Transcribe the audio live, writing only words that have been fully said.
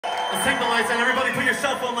Let's take the lights on. Everybody put your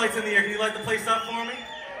cell phone lights in the air. Can you light the place up for me?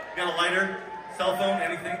 You got a lighter, cell phone,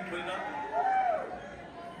 anything? Put it up.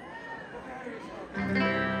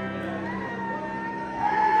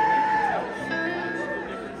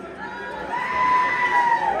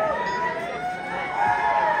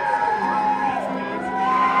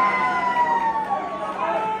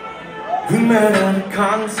 We met at a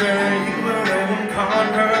concert, you were wearing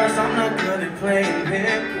Converse. I'm not good at playing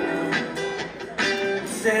pickle. You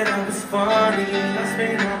said I was funny, I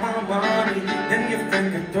spent all my money. Then your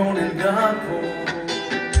friend got thrown in the pool.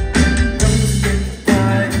 From the skin to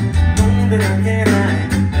die, know that I can't hide.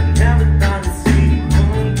 I never thought I'd see you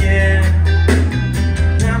again.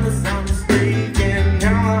 Now I'm mistaken,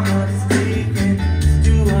 now my heart is taken. It's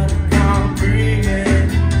too hard to comprehend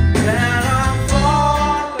that I'm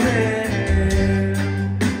falling.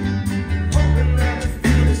 Hoping that you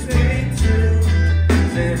feel this way too.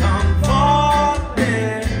 Said I'm falling.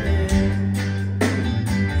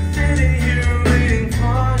 Sitting here waiting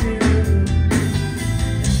for you.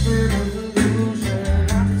 It's been an illusion.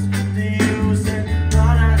 I just put the use and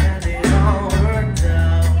thought I had it all worked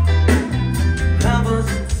out. Lovers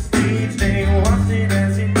at the stage, they watched it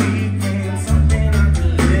as it became something I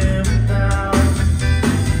could live without.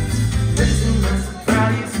 But to my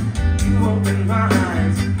surprise, you opened my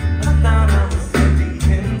eyes. I thought I was empty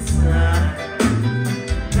inside.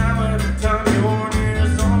 Now every time you're near,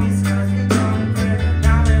 all these skies become clear.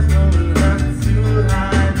 Now there's no one left to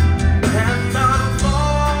hide. And I'm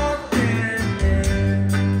falling,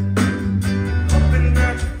 hoping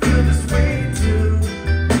that you feel this way too.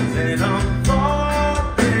 Said I'm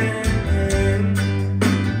falling,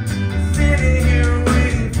 sitting here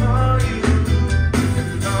waiting for you.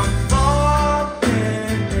 And I'm falling,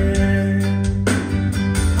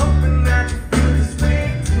 hoping that you feel this way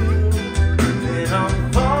too. Said I'm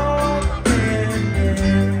falling,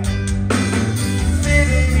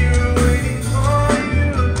 sitting here waiting for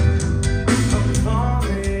you. I'm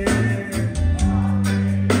falling,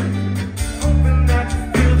 hoping that you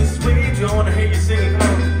feel this way. Do I want to hear you sing?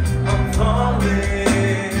 I'm falling,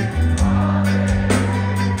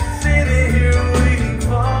 sitting here waiting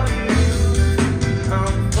for you.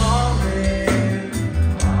 I'm falling,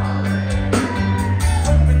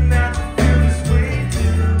 hoping that you feel this way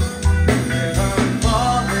too. And I'm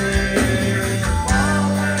falling,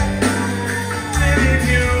 sitting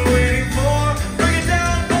here waiting for. Bring it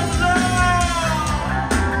down, Buffalo!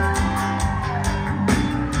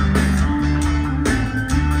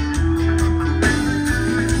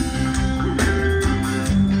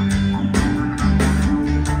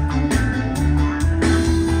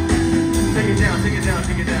 Take it down, take it down,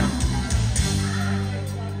 take it down.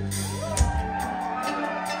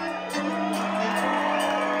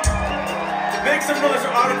 Make some noise for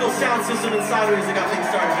Article Sound System and Sideways that got things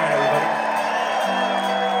started tonight, everybody.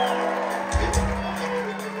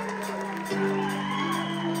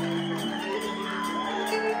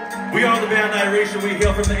 We are the band Iration. We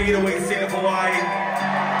hail from the 808 state of Hawaii.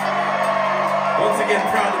 Once again,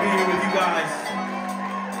 proud to be here with you guys.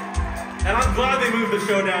 And I'm glad they moved the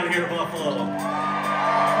show down here to Buffalo.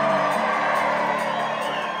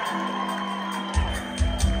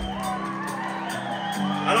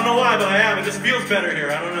 I don't know why, but I am. It just feels better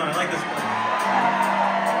here. I don't know. I like this place.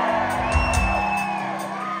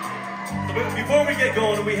 So before we get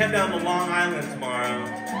going, we head down to Long Island tomorrow.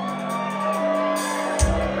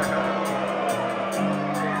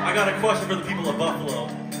 I got a question for the people of Buffalo.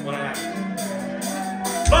 What I ask.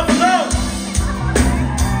 Buffalo!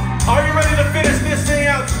 Are you ready to finish this thing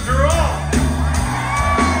out strong?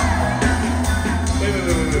 Wait.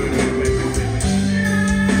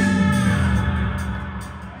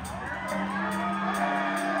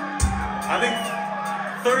 I think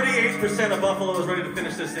 38% of Buffalo is ready to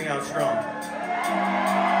finish this thing out strong.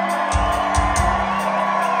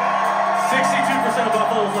 62% of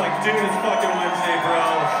Buffalo is like, dude, it's fucking Wednesday, bro.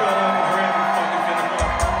 Shut up and hurry up and fucking finish up.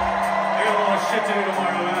 I got a lot of shit to do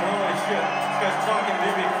tomorrow, man. Hold on.